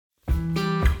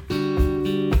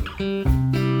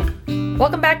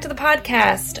Welcome back to the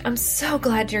podcast. I'm so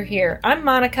glad you're here. I'm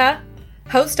Monica,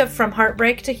 host of From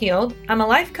Heartbreak to Healed. I'm a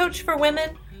life coach for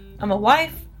women. I'm a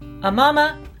wife, a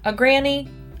mama, a granny,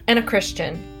 and a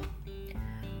Christian.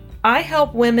 I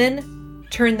help women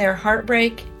turn their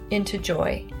heartbreak into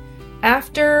joy.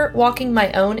 After walking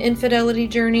my own infidelity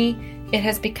journey, it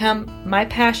has become my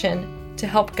passion to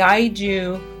help guide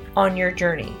you on your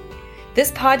journey.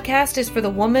 This podcast is for the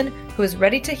woman who is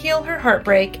ready to heal her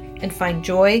heartbreak and find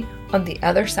joy on the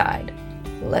other side.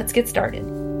 Let's get started.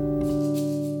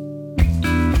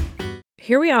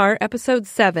 Here we are, episode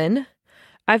 7.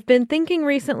 I've been thinking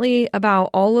recently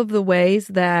about all of the ways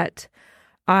that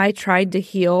I tried to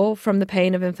heal from the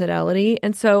pain of infidelity.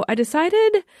 And so I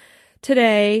decided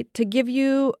today to give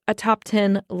you a top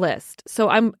 10 list. So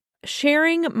I'm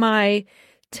sharing my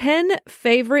 10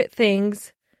 favorite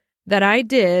things that I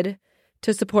did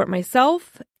to support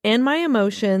myself and my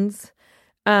emotions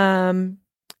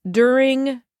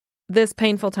during this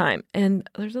painful time. And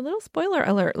there's a little spoiler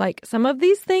alert, like some of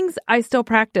these things I still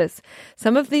practice.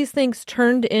 Some of these things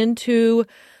turned into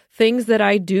things that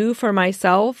I do for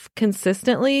myself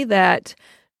consistently that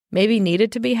maybe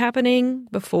needed to be happening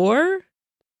before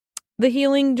the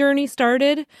healing journey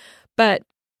started. But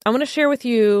I want to share with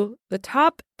you the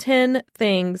top 10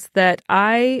 things that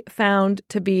I found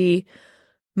to be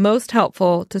most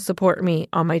helpful to support me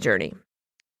on my journey.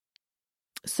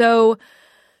 So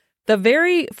the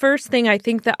very first thing I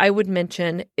think that I would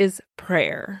mention is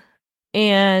prayer.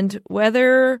 And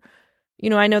whether,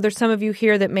 I know there's some of you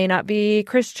here that may not be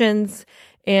Christians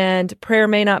and prayer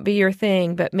may not be your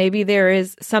thing, but maybe there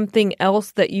is something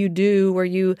else that you do where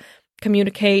you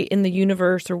communicate in the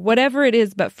universe or whatever it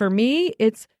is. But for me,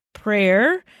 it's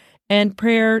prayer and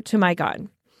prayer to my God.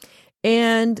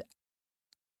 And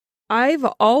I've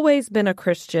always been a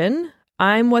Christian.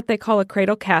 I'm what they call a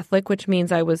cradle Catholic, which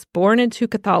means I was born into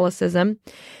Catholicism.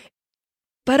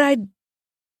 But I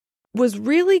was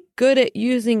really good at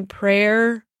using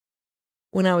prayer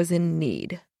when I was in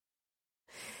need.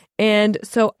 And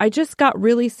so I just got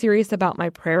really serious about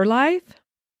my prayer life.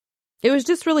 It was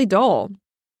just really dull.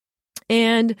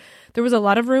 And there was a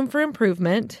lot of room for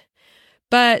improvement.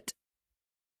 But,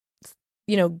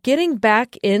 getting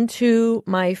back into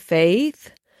my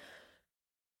faith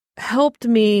helped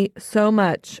me so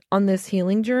much on this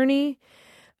healing journey.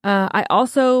 I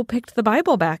also picked the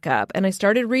Bible back up and I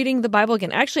started reading the Bible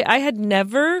again. Actually, I had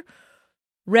never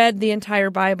read the entire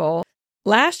Bible.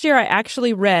 Last year, I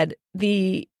actually read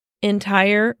the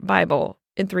entire Bible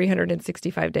in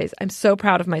 365 days. I'm so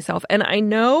proud of myself. And I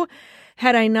know,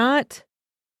 had I not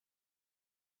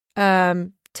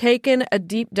taken a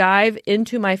deep dive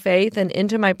into my faith and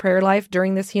into my prayer life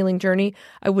during this healing journey,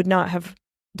 I would not have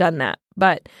done that.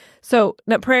 But so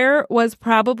that prayer was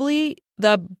probably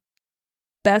the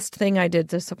best thing I did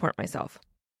to support myself.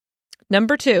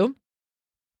 Number 2,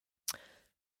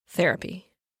 therapy.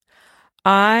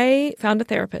 I found a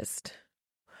therapist.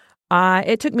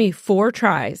 It took me 4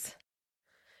 tries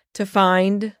to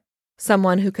find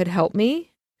someone who could help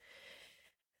me.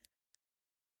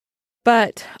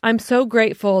 But I'm so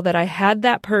grateful that I had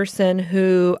that person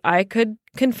who I could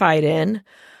confide in.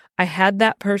 I had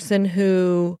that person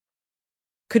who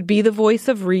could be the voice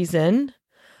of reason.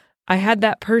 I had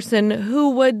that person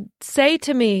who would say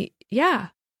to me, yeah,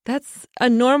 that's a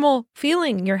normal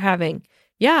feeling you're having.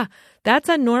 Yeah, that's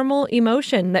a normal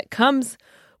emotion that comes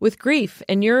with grief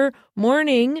and you're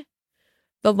mourning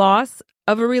the loss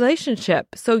of a relationship.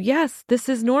 So yes, this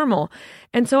is normal.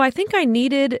 And so I think I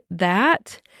needed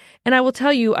that. And I will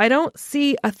tell you, I don't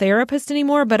see a therapist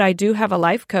anymore, but I do have a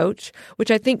life coach, which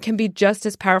I think can be just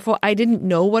as powerful. I didn't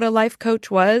know what a life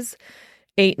coach was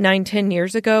 8, 9, 10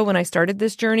 years ago when I started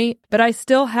this journey, but I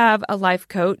still have a life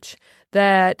coach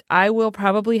that I will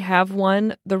probably have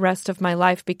one the rest of my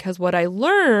life because what I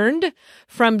learned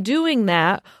from doing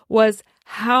that was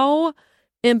how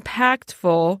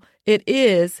impactful it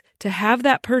is to have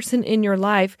that person in your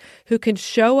life who can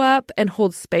show up and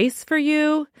hold space for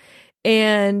you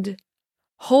and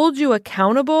hold you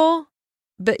accountable,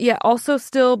 but yet also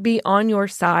still be on your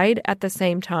side at the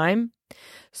same time.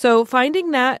 So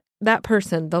finding that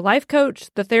person, the life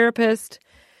coach, the therapist,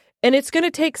 and it's going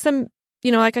to take some,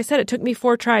 like I said, it took me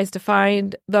 4 tries to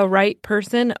find the right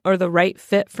person or the right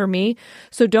fit for me.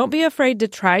 So don't be afraid to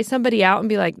try somebody out and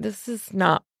be like, this is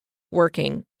not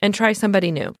working, and try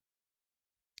somebody new.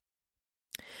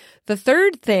 The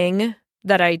third thing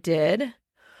that I did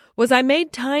was I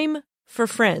made time for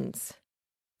friends.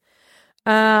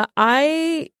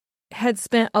 I had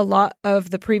spent a lot of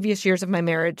the previous years of my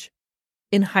marriage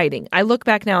in hiding. I look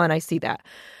back now and I see that.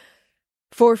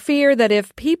 For fear that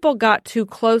if people got too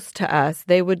close to us,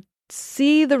 they would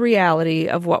see the reality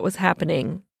of what was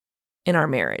happening in our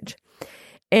marriage.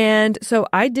 And so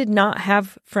I did not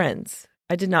have friends.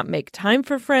 I did not make time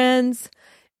for friends.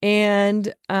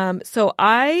 And so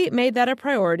I made that a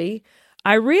priority.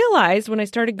 I realized when I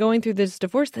started going through this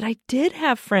divorce that I did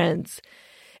have friends,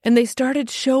 and they started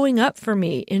showing up for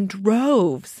me in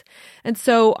droves. And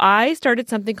so I started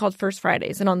something called First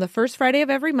Fridays. And on the first Friday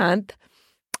of every month,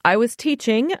 I was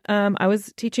teaching. I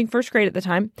was teaching first grade at the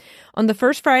time. On the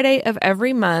first Friday of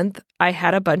every month, I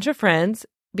had a bunch of friends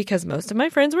because most of my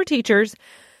friends were teachers,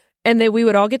 and we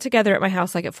would all get together at my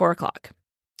house like at 4:00.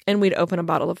 And we'd open a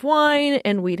bottle of wine,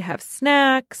 and we'd have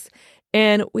snacks,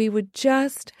 and we would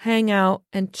just hang out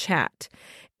and chat.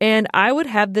 And I would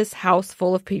have this house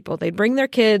full of people. They'd bring their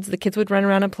kids. The kids would run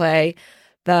around and play.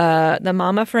 The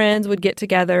mama friends would get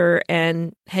together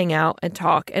and hang out and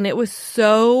talk. And it was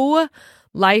so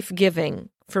life-giving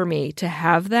for me to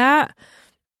have that.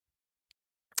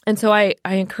 And so I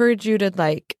encourage you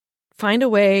to find a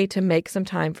way to make some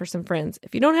time for some friends.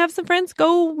 If you don't have some friends,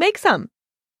 go make some.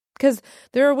 Because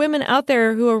there are women out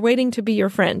there who are waiting to be your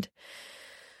friend.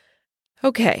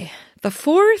 Okay, the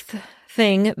fourth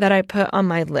thing that I put on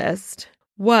my list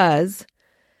was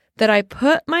that I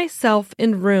put myself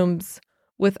in rooms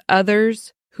with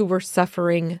others who were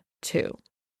suffering too.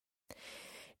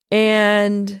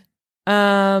 And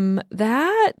let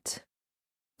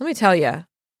me tell you,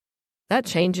 that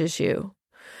changes you.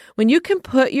 When you can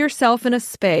put yourself in a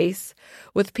space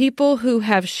with people who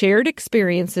have shared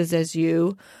experiences as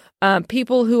you,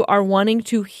 people who are wanting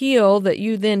to heal, that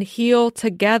you then heal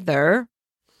together,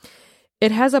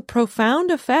 it has a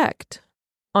profound effect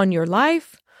on your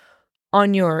life,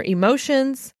 on your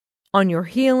emotions, on your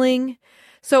healing.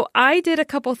 So I did a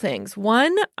couple things.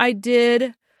 One, I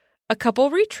did a couple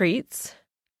retreats.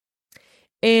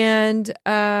 And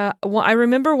I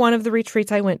remember one of the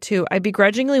retreats I went to, I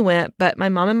begrudgingly went, but my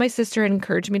mom and my sister had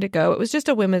encouraged me to go. It was just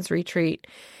a women's retreat.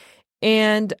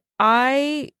 And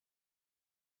I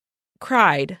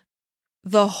cried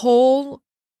the whole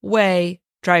way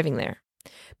driving there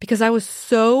because I was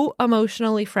so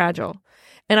emotionally fragile.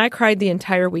 And I cried the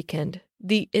entire weekend.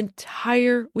 The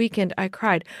entire weekend I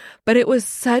cried. But it was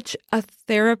such a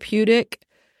therapeutic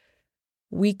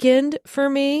weekend for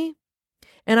me.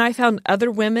 And I found other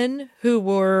women who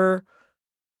were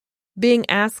being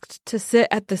asked to sit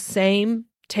at the same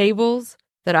tables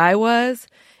that I was.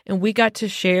 And we got to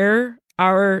share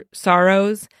our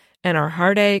sorrows and our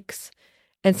heartaches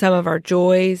and some of our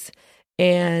joys.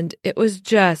 And it was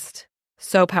just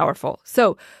so powerful.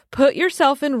 So put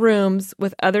yourself in rooms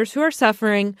with others who are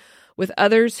suffering, with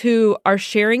others who are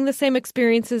sharing the same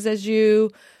experiences as you,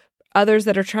 others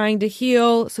that are trying to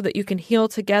heal so that you can heal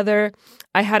together.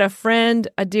 I had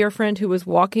a dear friend who was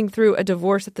walking through a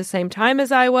divorce at the same time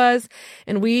as I was,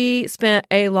 and we spent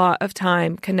a lot of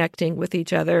time connecting with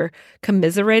each other,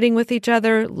 commiserating with each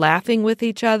other, laughing with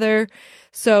each other.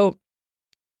 So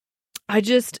I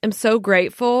just am so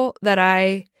grateful that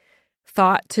I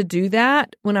thought to do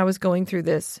that when I was going through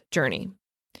this journey.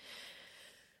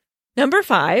 Number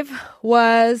 5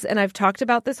 was, and I've talked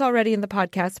about this already in the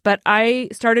podcast, but I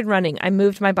started running. I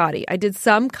moved my body. I did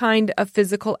some kind of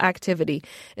physical activity.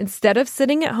 Instead of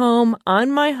sitting at home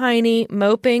on my hiney,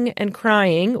 moping and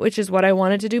crying, which is what I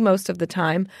wanted to do most of the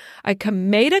time, I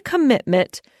made a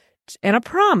commitment and a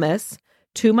promise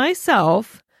to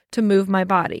myself to move my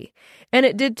body. And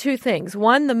it did 2 things.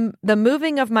 One, the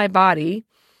moving of my body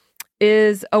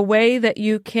is a way that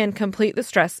you can complete the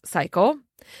stress cycle.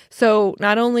 So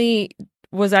not only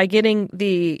was I getting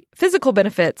the physical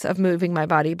benefits of moving my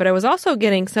body, but I was also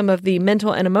getting some of the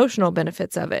mental and emotional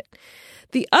benefits of it.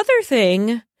 The other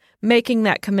thing making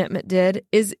that commitment did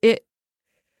is it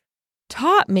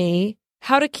taught me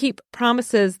how to keep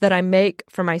promises that I make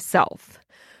for myself,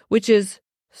 which is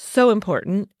so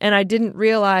important. And I didn't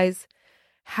realize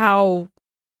how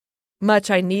much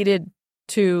I needed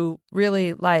to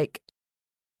really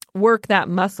work that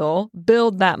muscle,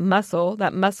 build that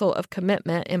muscle of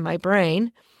commitment in my brain.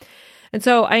 And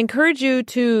so I encourage you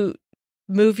to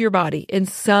move your body in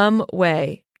some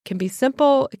way. It can be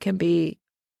simple. It can be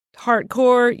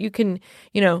hardcore. You can,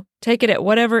 take it at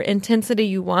whatever intensity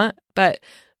you want, but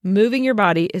moving your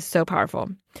body is so powerful.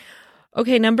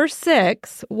 Okay, number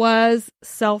 6 was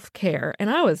self-care. And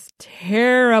I was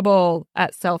terrible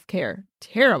at self-care.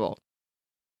 Terrible.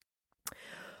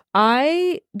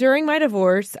 During my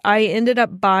divorce, I ended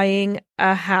up buying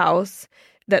a house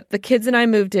that the kids and I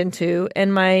moved into,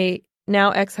 and my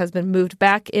now ex-husband moved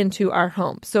back into our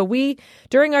home. So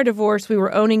during our divorce, we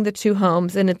were owning the 2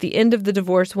 homes, and at the end of the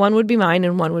divorce, one would be mine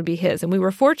and one would be his. And we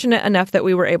were fortunate enough that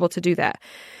we were able to do that.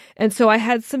 And so I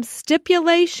had some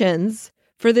stipulations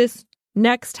for this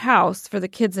next house for the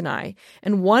kids and I.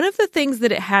 And one of the things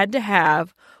that it had to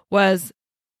have was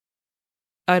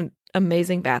an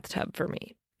amazing bathtub for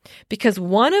me. Because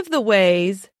one of the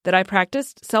ways that I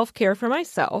practiced self-care for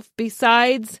myself,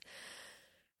 besides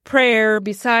prayer,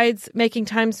 besides making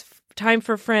time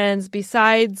for friends,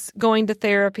 besides going to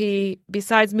therapy,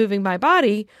 besides moving my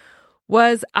body,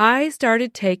 was I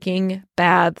started taking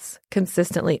baths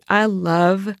consistently. I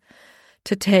love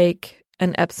to take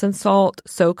an Epsom salt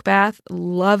soak bath.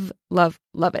 Love, love,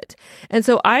 love it. And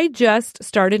so I just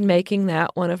started making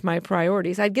that one of my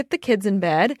priorities. I'd get the kids in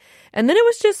bed, and then it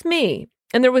was just me.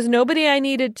 And there was nobody I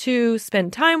needed to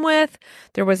spend time with.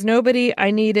 There was nobody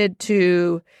I needed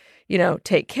to,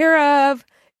 take care of.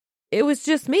 It was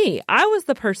just me. I was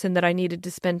the person that I needed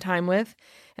to spend time with.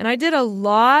 And I did a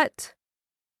lot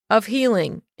of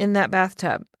healing in that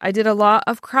bathtub. I did a lot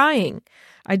of crying.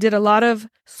 I did a lot of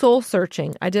soul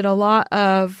searching. I did a lot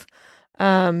of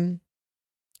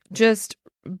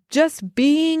just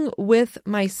being with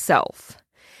myself.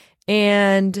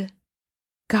 And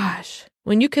gosh,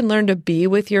 when you can learn to be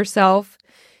with yourself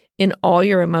in all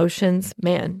your emotions,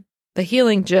 man, the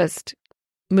healing just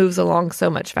moves along so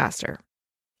much faster.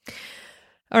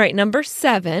 All right, number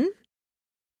 7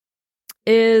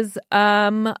 is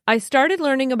I started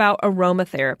learning about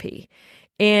aromatherapy.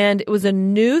 And it was a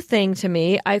new thing to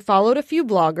me. I followed a few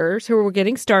bloggers who were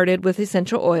getting started with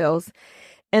essential oils.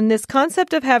 And this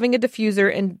concept of having a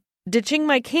diffuser and ditching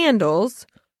my candles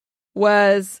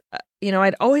was,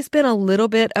 I'd always been a little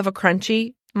bit of a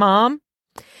crunchy mom.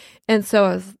 And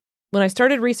so when I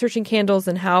started researching candles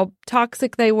and how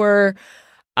toxic they were,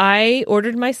 I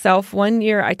ordered myself one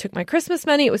year. I took my Christmas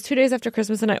money. It was 2 days after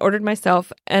Christmas, and I ordered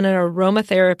myself an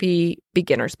aromatherapy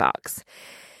beginner's box.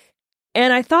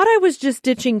 And I thought I was just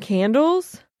ditching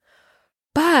candles,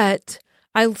 but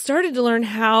I started to learn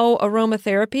how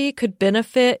aromatherapy could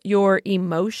benefit your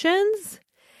emotions.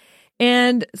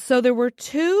 And so there were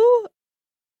 2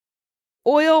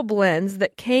 oil blends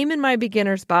that came in my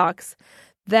beginner's box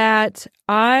that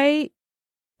I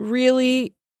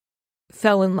really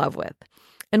fell in love with.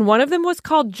 And one of them was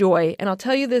called Joy. And I'll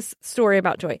tell you this story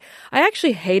about Joy. I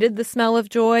actually hated the smell of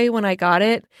Joy when I got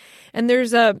it. And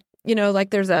there's I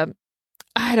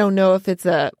don't know if it's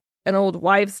an old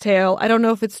wives' tale. I don't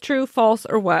know if it's true, false,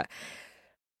 or what.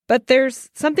 But there's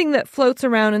something that floats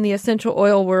around in the essential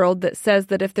oil world that says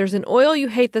that if there's an oil you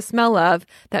hate the smell of,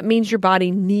 that means your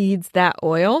body needs that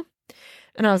oil.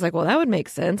 And I was like, well, that would make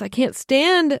sense. I can't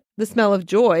stand the smell of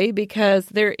joy because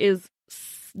there is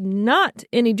not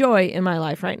any joy in my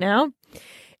life right now.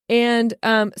 And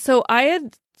so I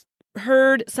had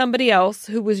heard somebody else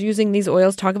who was using these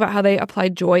oils talk about how they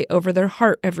applied joy over their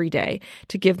heart every day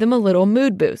to give them a little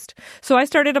mood boost. So I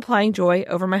started applying joy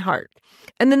over my heart.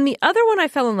 And then the other one I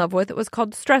fell in love with, it was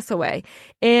called Stress Away.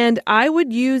 And I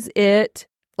would use it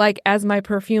like as my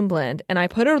perfume blend. And I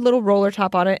put a little roller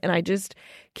top on it and I just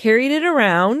carried it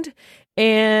around.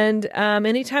 And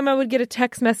anytime I would get a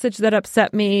text message that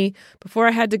upset me before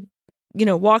I had to,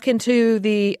 walk into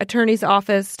the attorney's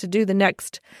office to do the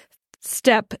next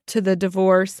step to the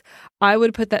divorce, I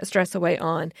would put that Stress Away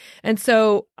on. And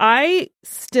so I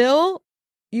still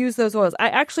use those oils. I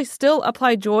actually still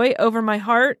apply joy over my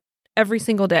heart every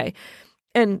single day.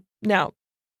 And now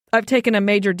I've taken a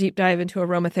major deep dive into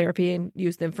aromatherapy and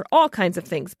used them for all kinds of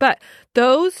things. But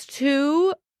those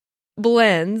 2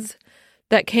 blends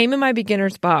that came in my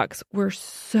beginner's box were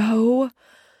so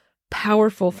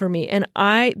powerful for me. And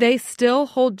they still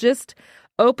hold. Just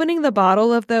opening the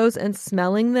bottle of those and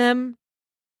smelling them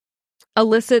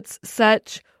elicits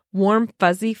such warm,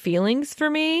 fuzzy feelings for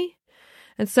me.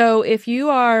 And so if you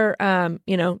are,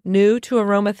 new to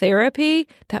aromatherapy,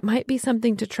 that might be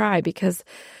something to try because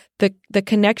the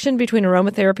connection between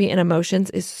aromatherapy and emotions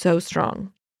is so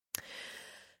strong.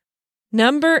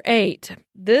 Number 8,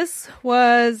 this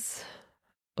was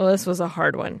a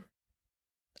hard one.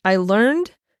 I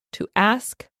learned to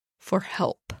ask for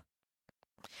help.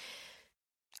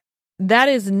 That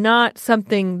is not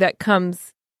something that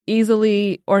comes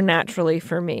easily or naturally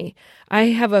for me. I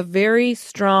have a very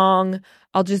strong,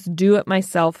 I'll just do it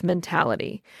myself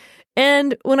mentality.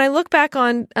 And when I look back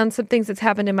on some things that's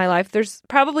happened in my life, there's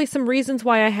probably some reasons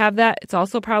why I have that. It's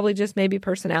also probably just maybe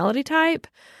personality type.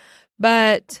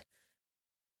 But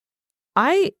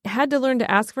I had to learn to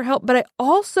ask for help, but I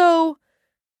also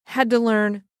had to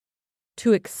learn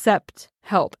to accept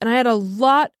help. And I had a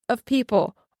lot of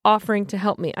people offering to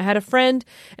help me. I had a friend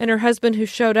and her husband who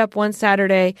showed up one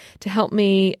Saturday to help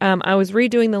me. I was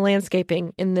redoing the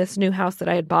landscaping in this new house that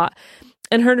I had bought,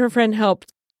 and her friend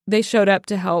helped. They showed up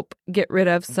to help get rid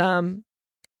of some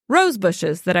rose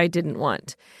bushes that I didn't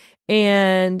want.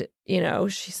 And,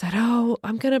 she said, "Oh,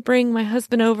 I'm going to bring my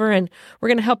husband over and we're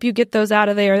going to help you get those out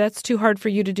of there. That's too hard for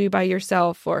you to do by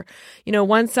yourself." Or,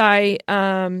 once I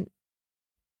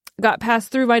got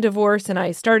passed through my divorce and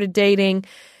I started dating,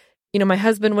 my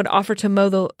husband would offer to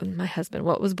it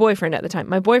was boyfriend at the time.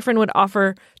 My boyfriend would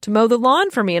offer to mow the lawn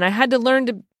for me. And I had to learn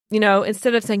to,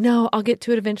 instead of saying, "No, I'll get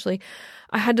to it eventually,"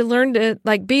 I had to learn to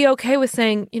be okay with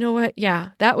saying, "You know what? Yeah,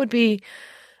 that would be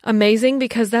amazing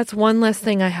because that's one less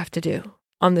thing I have to do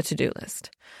on the to-do list."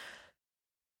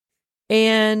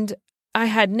 And I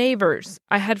had neighbors,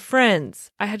 I had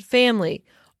friends, I had family,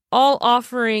 all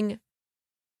offering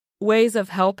ways of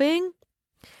helping.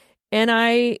 And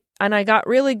I got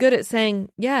really good at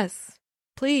saying, "Yes,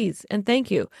 please, and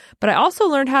thank you." But I also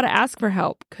learned how to ask for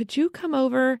help. "Could you come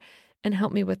over and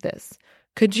help me with this?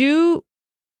 Could you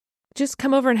just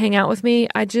come over and hang out with me?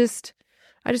 I just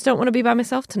don't want to be by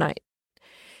myself tonight."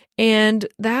 And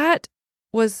that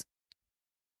was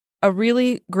a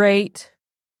really great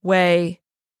way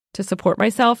to support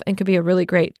myself and could be a really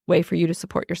great way for you to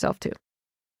support yourself too.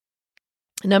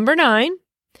 Number 9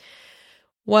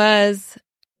 was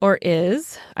or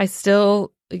is, I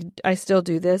still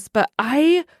do this, but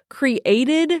I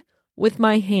created with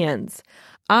my hands.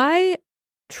 I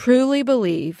truly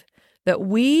believe that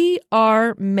we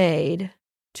are made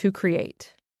to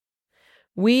create.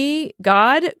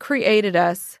 God created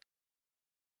us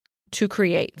to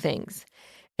create things.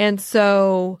 And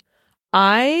so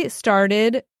I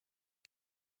started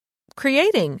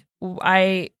creating.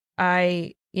 I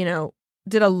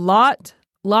did a lot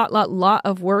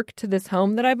of work to this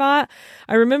home that I bought.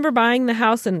 I remember buying the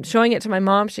house and showing it to my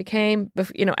mom. She came,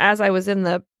 as I was in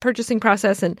the purchasing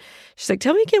process, and she's like,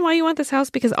 "Tell me again why you want this house,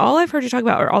 because all I've heard you talk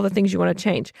about are all the things you want to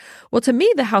change." Well, to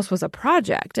me, the house was a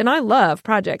project, and I love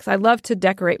projects. I love to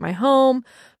decorate my home.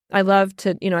 I love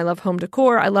I love home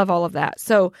decor. I love all of that.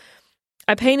 So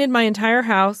I painted my entire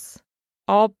house,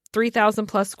 all 3,000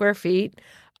 plus square feet.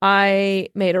 I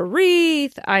made a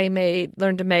wreath. I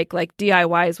learned to make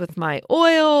DIYs with my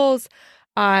oils.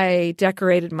 I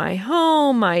decorated my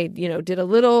home. I, did a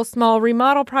little small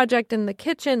remodel project in the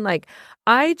kitchen.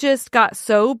 I just got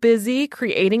so busy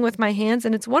creating with my hands.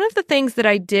 And it's one of the things that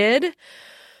I did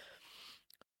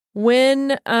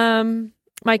when,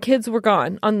 my kids were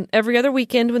gone, on every other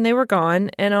weekend when they were gone,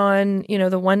 and on,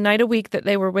 the one night a week that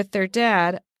they were with their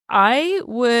dad, I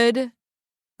would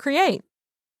create.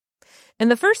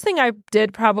 And the first thing I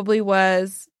did probably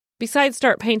was, besides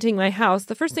start painting my house,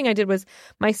 the first thing I did was,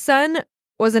 my son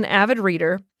was an avid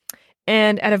reader.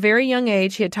 And at a very young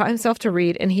age, he had taught himself to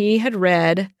read, and he had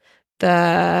read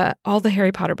all the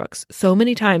Harry Potter books so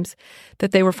many times that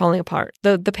they were falling apart.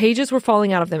 The pages were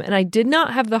falling out of them. And I did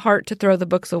not have the heart to throw the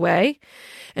books away.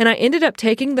 And I ended up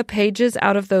taking the pages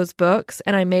out of those books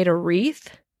and I made a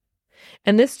wreath.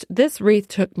 And this wreath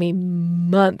took me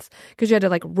months, because you had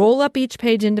to roll up each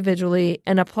page individually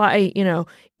and apply,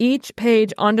 each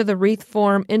page onto the wreath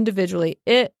form individually.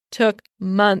 It took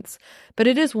months, but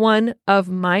it is one of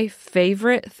my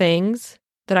favorite things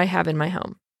that I have in my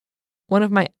home. One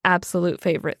of my absolute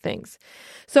favorite things.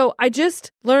 So I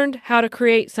just learned how to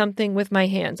create something with my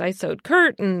hands. I sewed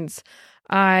curtains.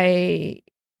 I,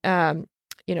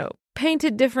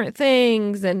 painted different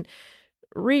things and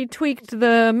retweaked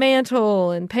the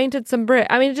mantle and painted some brick.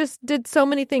 I mean, just did so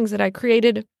many things that I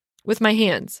created with my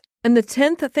hands. And the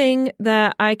 10th thing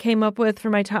that I came up with for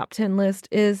my top 10 list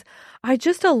is I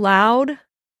just allowed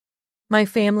my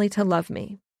family to love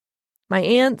me. My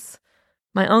aunts,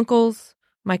 my uncles,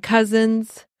 my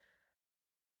cousins,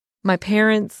 my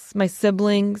parents, my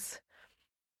siblings.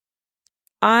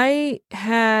 I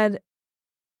had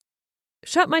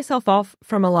shut myself off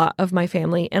from a lot of my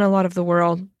family and a lot of the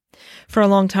world for a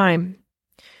long time.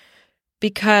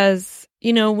 Because,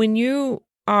 when you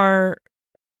are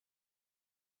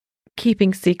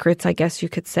keeping secrets, I guess you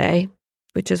could say,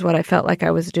 which is what I felt like I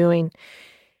was doing,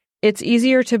 it's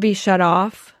easier to be shut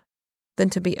off than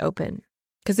to be open.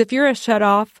 Because if you're a shut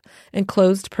off and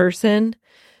closed person,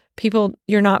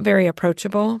 you're not very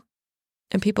approachable,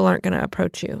 and people aren't going to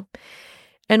approach you.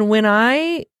 And when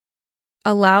I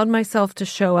allowed myself to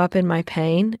show up in my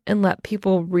pain and let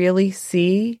people really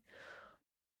see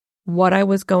what I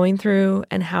was going through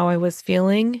and how I was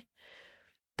feeling,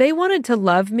 they wanted to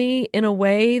love me in a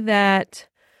way that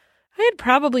I had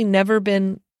probably never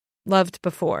been loved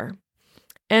before.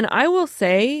 And I will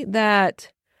say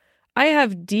that I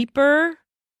have deeper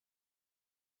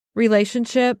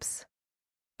relationships,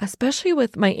 especially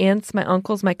with my aunts, my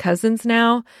uncles, my cousins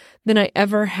now, than I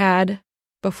ever had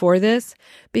before this,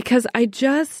 because I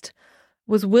just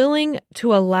was willing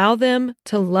to allow them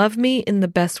to love me in the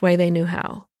best way they knew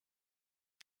how.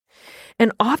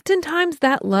 And oftentimes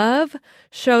that love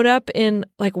showed up in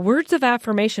like words of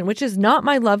affirmation, which is not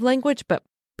my love language, but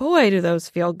boy, do those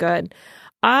feel good.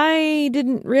 I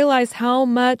didn't realize how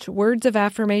much words of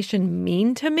affirmation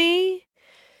mean to me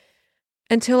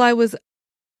until I was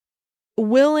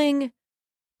willing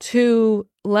to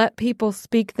let people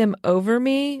speak them over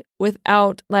me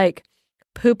without like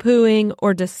poo-pooing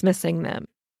or dismissing them.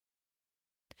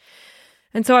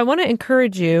 And so I want to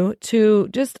encourage you to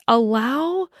just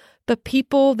allow the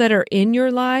people that are in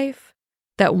your life,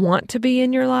 that want to be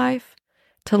in your life,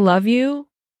 to love you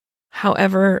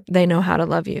however they know how to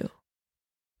love you.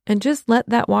 And just let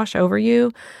that wash over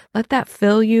you. Let that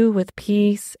fill you with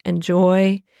peace and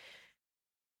joy.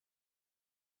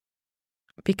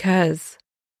 Because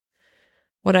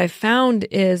what I found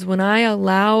is when I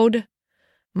allowed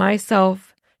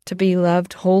myself to be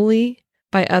loved wholly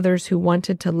by others who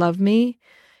wanted to love me,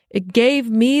 it gave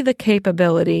me the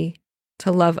capability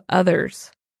to love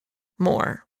others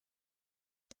more.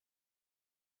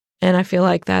 And I feel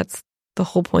like that's the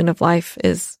whole point of life,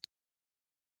 is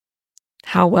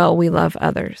how well we love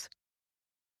others.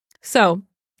 So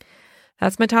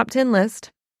that's my top 10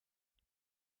 list.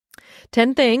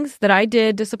 10 things that I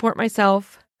did to support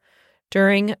myself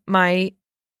during my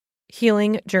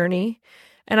healing journey.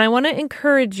 And I want to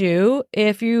encourage you,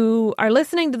 if you are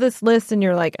listening to this list and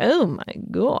you're like, oh my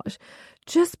gosh,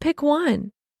 just pick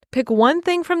one. Pick one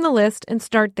thing from the list and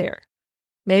start there.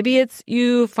 Maybe it's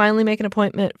you finally make an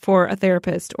appointment for a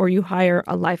therapist or you hire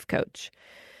a life coach.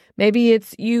 Maybe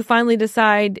it's you finally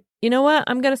decide, you know what,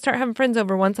 I'm going to start having friends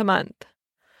over once a month.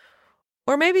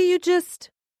 Or maybe you just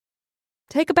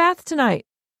take a bath tonight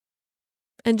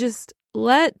and just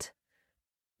let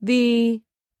the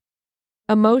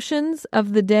emotions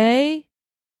of the day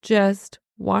just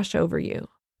wash over you.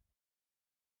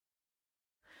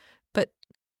 But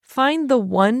find the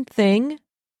one thing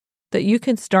that you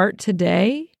can start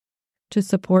today to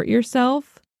support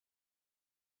yourself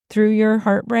through your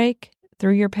heartbreak,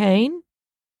 through your pain,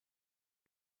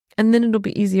 and then it'll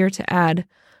be easier to add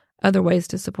other ways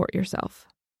to support yourself.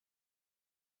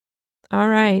 All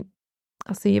right.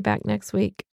 I'll see you back next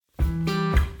week.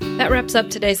 That wraps up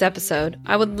today's episode.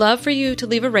 I would love for you to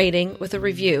leave a rating with a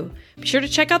review. Be sure to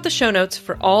check out the show notes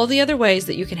for all the other ways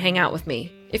that you can hang out with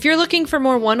me. If you're looking for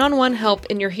more one-on-one help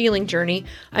in your healing journey,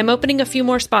 I'm opening a few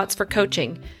more spots for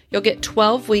coaching. You'll get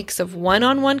 12 weeks of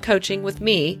one-on-one coaching with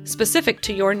me specific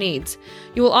to your needs.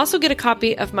 You will also get a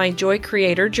copy of my Joy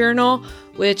Creator Journal,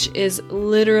 which is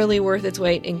literally worth its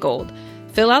weight in gold.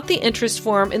 Fill out the interest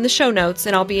form in the show notes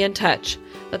and I'll be in touch.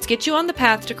 Let's get you on the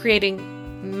path to creating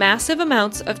massive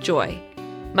amounts of joy.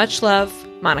 Much love,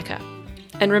 Monica.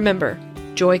 And remember,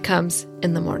 joy comes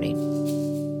in the morning.